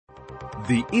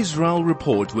The Israel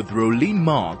Report with Rolene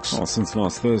Marks. Well, since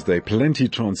last Thursday, plenty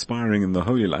transpiring in the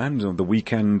Holy Land. On the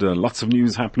weekend, lots of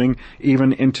news happening,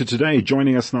 even into today.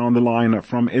 Joining us now on the line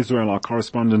from Israel, our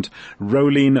correspondent,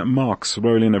 Rolene Marks.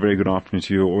 Rolene, a very good afternoon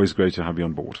to you. Always great to have you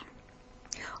on board.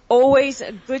 Always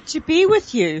good to be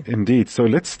with you. Indeed. So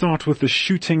let's start with the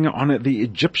shooting on the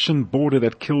Egyptian border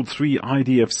that killed 3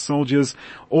 IDF soldiers.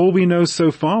 All we know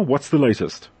so far, what's the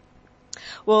latest?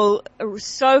 Well,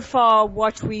 so far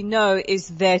what we know is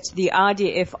that the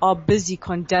IDF are busy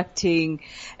conducting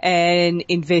an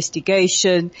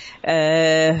investigation.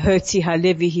 Herzi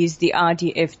Halevi, he's the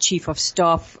IDF chief of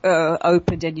staff,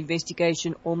 opened an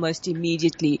investigation almost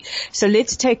immediately. So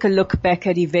let's take a look back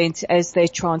at events as they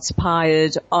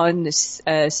transpired on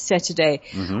Saturday.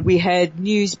 Mm-hmm. We had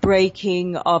news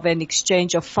breaking of an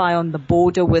exchange of fire on the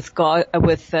border with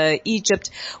Egypt,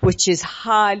 which is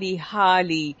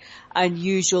highly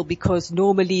unusual because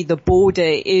normally the border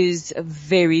is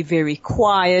very, very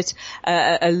quiet.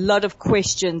 A lot of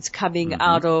questions coming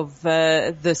out of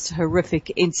this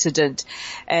horrific incident.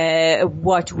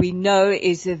 What we know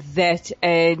is that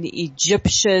an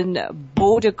Egyptian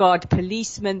border guard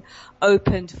policeman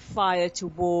opened fire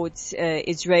towards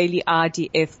Israeli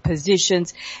IDF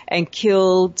positions and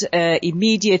killed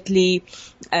immediately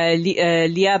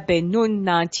Leah Ben-Nun,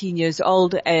 19 years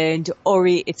old, and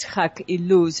Ori Itzhak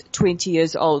Iluz, 20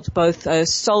 years old, both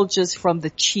soldiers from the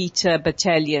Cheetah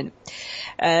Battalion.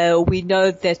 We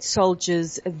know that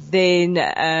soldiers then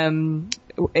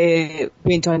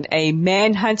went on a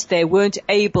manhunt. They weren't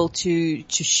able to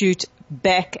shoot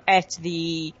back at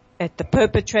the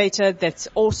perpetrator. That's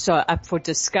also up for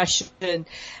discussion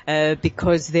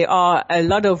because there are a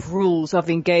lot of rules of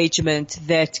engagement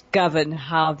that govern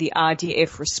how the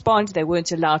IDF respond. They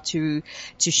weren't allowed to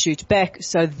shoot back,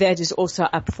 so that is also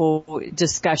up for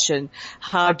discussion.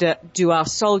 How do our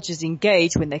soldiers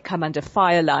engage when they come under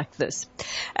fire like this?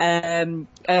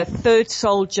 A third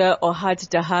soldier, Ohad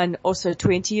Dahan, also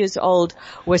 20 years old,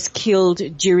 was killed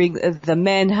during the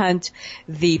manhunt.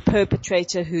 The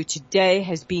perpetrator, who today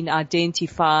has been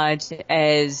identified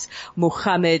as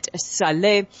Mohammed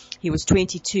Saleh, he was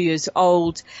 22 years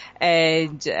old,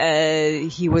 and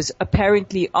he was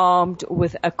apparently armed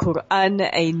with a Quran,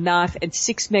 a knife, and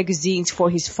 6 magazines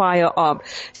for his firearm.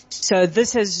 So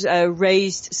this has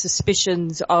raised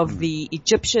suspicions of the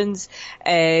Egyptians,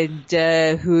 and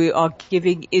who are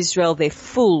giving Israel their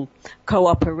full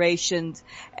cooperation.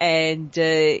 And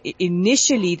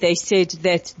initially they said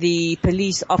that the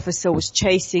police officer was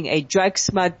chasing a drug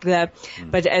smuggler,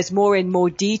 but as more and more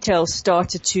details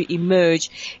started to emerge,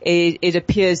 it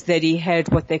appears that he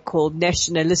had what they call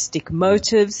nationalistic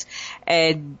motives,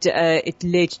 and it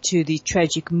led to the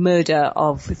tragic murder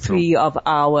of 3 of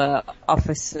our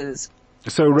officers.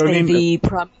 So, Rolene,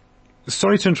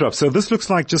 sorry to interrupt. So this looks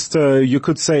like just, you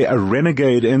could say, a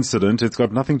renegade incident. It's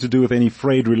got nothing to do with any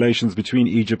frayed relations between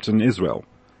Egypt and Israel.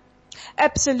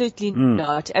 Absolutely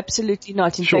not. Absolutely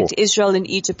not. In fact, Israel and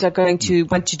Egypt are going to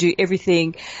want to do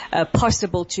everything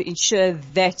possible to ensure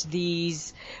that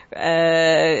these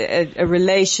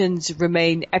relations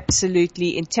remain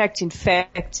absolutely intact. In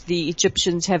fact, the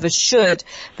Egyptians have assured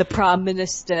the Prime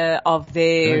Minister of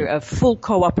their full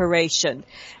cooperation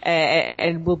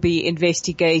and will be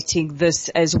investigating this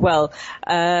as well.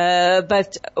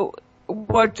 But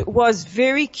what was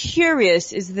very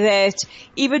curious is that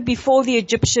even before the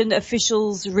Egyptian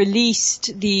officials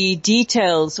released the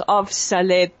details of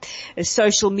Saleh,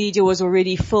 social media was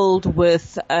already filled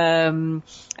with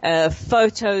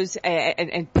photos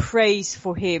and praise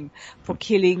for him for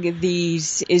killing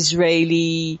these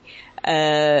Israeli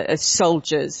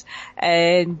soldiers.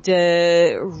 And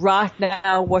right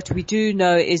now what we do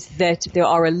know is that there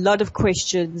are a lot of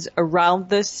questions around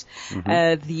this.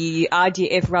 The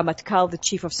IDF Ramatkal, the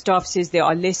chief of staff, says there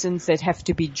are lessons that have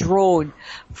to be drawn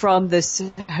from this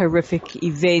horrific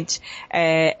event,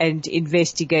 and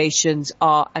investigations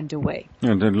are underway.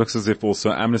 And it looks as if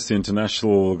also Amnesty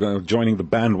International joining the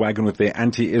bandwagon with their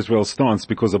anti-Israel stance,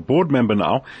 because a board member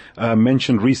now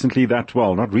mentioned recently that,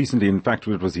 well, not recently, in fact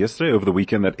it was yesterday, over the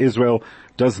weekend, that Israel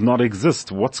does not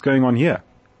exist. What's going on here?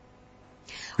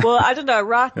 Well, I don't know.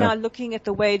 Right now, looking at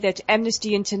the way that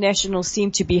Amnesty International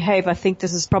seem to behave, I think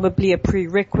this is probably a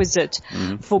prerequisite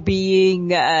for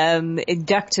being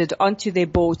inducted onto their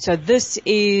board. So this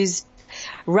is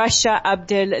Rasha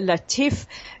Abdel Latif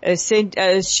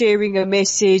sharing a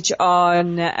message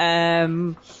on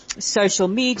social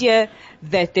media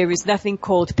that there is nothing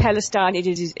called Palestine. It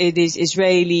is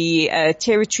Israeli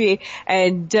territory,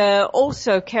 and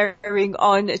also carrying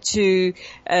on to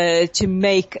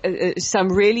make some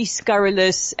really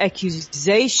scurrilous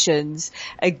accusations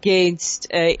against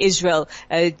Israel.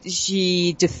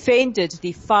 She defended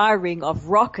the firing of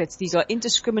rockets. These are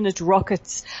indiscriminate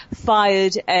rockets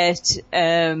fired at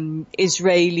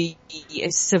Israeli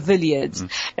civilians.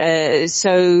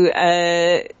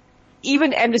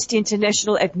 Even Amnesty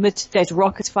International admits that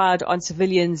rockets fired on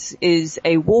civilians is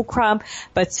a war crime,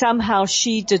 but somehow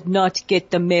she did not get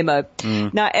the memo.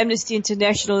 Now, Amnesty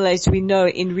International, as we know,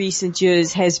 in recent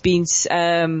years has been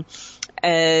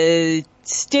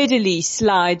steadily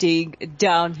sliding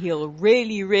downhill,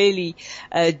 really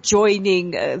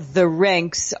joining the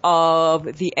ranks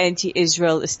of the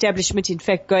anti-Israel establishment. In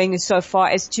fact, going so far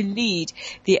as to lead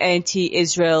the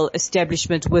anti-Israel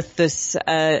establishment with this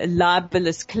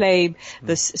libelous claim,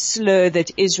 this slur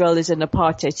that Israel is an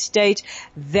apartheid state.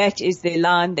 That is their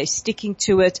line. They're sticking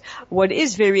to it. What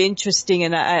is very interesting,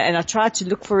 and I tried to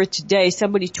look for it today,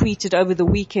 somebody tweeted over the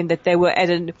weekend that they were at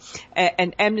an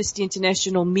Amnesty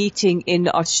International meeting in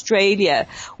Australia,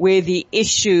 where the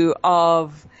issue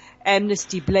of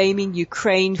Amnesty blaming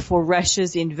Ukraine for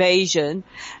Russia's invasion,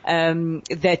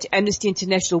 that Amnesty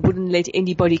International wouldn't let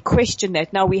anybody question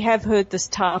that. Now, we have heard this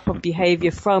type of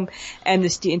behavior from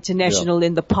Amnesty International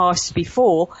in the past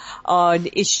before on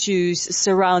issues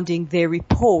surrounding their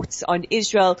reports on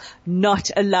Israel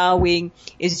not allowing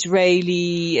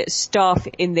Israeli staff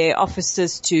in their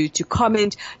offices to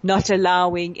comment, not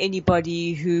allowing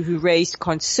anybody who raised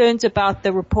concerns about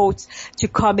the reports to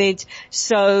comment.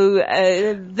 So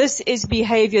this is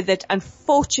behavior that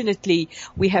unfortunately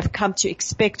we have come to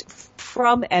expect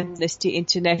from Amnesty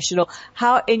International.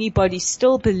 How anybody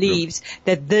still believes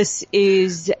that this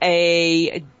is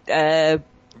an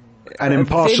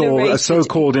impartial, a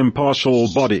so-called impartial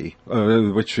body,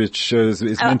 which is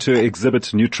meant to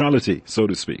exhibit neutrality, so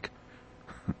to speak.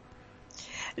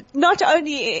 Not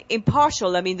only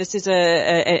impartial, I mean, this is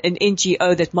an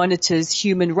NGO that monitors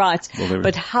human rights,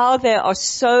 but how they are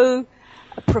so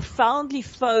profoundly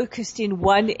focused in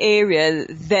one area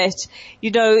that,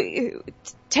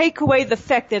 take away the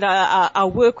fact that I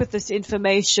work with this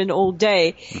information all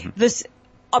day, this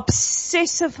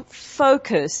obsessive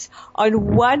focus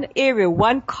on one area,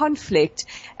 one conflict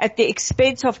at the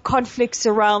expense of conflicts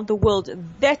around the world,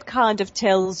 that kind of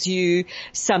tells you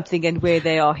something and where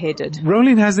they are headed.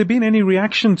 Rolene, has there been any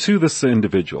reaction to this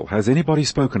individual? Has anybody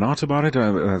spoken out about it?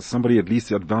 Has somebody at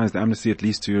least advised Amnesty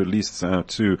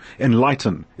to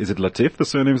enlighten? Is it Latif? The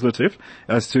surname is Latif,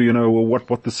 as to,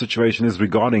 what the situation is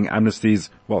regarding Amnesty's,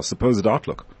 supposed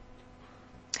outlook?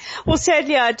 Well,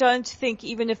 sadly, I don't think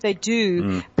even if they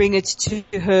do bring it to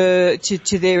her,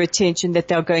 to their attention, that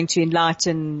they're going to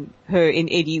enlighten her in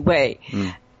any way.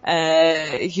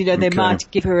 They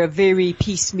might give her a very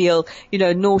piecemeal,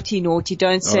 naughty,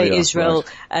 don't say Israel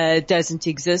doesn't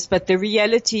exist. But the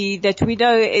reality that we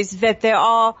know is that there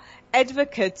are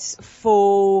advocates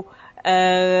for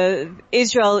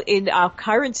Israel in our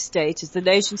current state, as the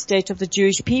nation state of the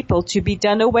Jewish people, to be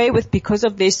done away with because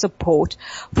of their support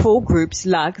for groups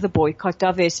like the boycott,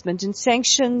 divestment and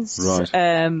sanctions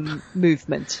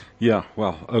movement. Yeah,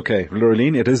 okay.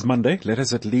 Rolene, it is Monday. Let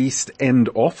us at least end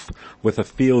off with a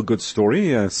feel-good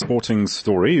story, a sporting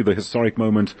story, the historic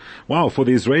moment, for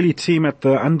the Israeli team at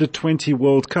the Under-20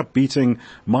 World Cup, beating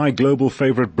my global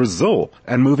favorite Brazil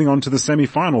and moving on to the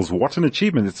semi-finals. What an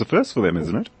achievement. It's a first for them,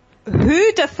 isn't it?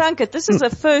 Who'd have thunk it? This is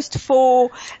a first for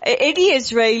any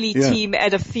Israeli team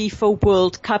at a FIFA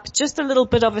World Cup. Just a little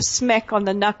bit of a smack on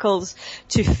the knuckles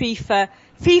to FIFA.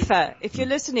 FIFA, if you're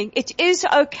listening, it is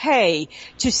okay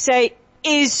to say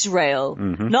Israel,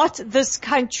 not this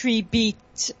country beat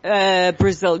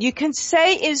Brazil. You can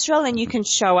say Israel and you can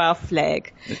show our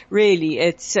flag. Really,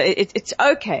 it's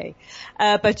okay.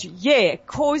 But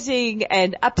causing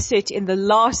an upset in the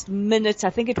last minute, I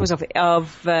think it was of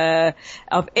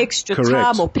extra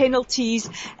time or penalties,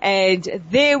 and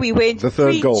there we went. The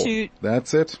third goal.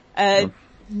 That's it.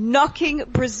 Knocking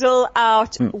Brazil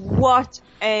out. What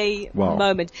a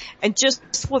moment. And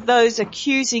just for those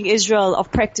accusing Israel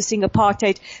of practicing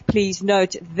apartheid, please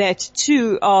note that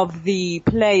two of the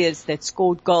players that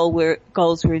scored goals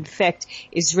were in fact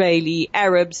Israeli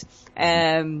Arabs,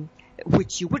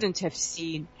 which you wouldn't have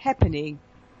seen happening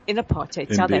in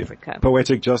apartheid South Africa.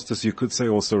 Poetic justice, you could say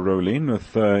also, Rolene,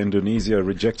 with Indonesia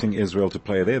rejecting Israel to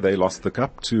play there. They lost the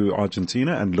cup to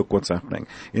Argentina, and look what's happening.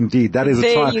 Indeed, that is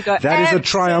a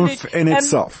triumph in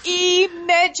itself. Immense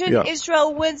imagine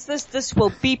Israel wins this? This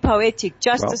will be poetic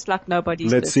justice like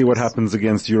nobody's Let's see what happens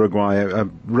against Uruguay.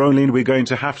 Rolene, we're going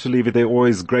to have to leave it there.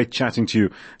 Always great chatting to you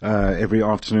every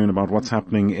afternoon about what's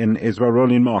happening in Israel.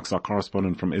 Rolene Marks, our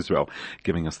correspondent from Israel,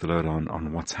 giving us the lowdown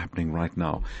on what's happening right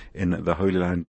now in the Holy Land.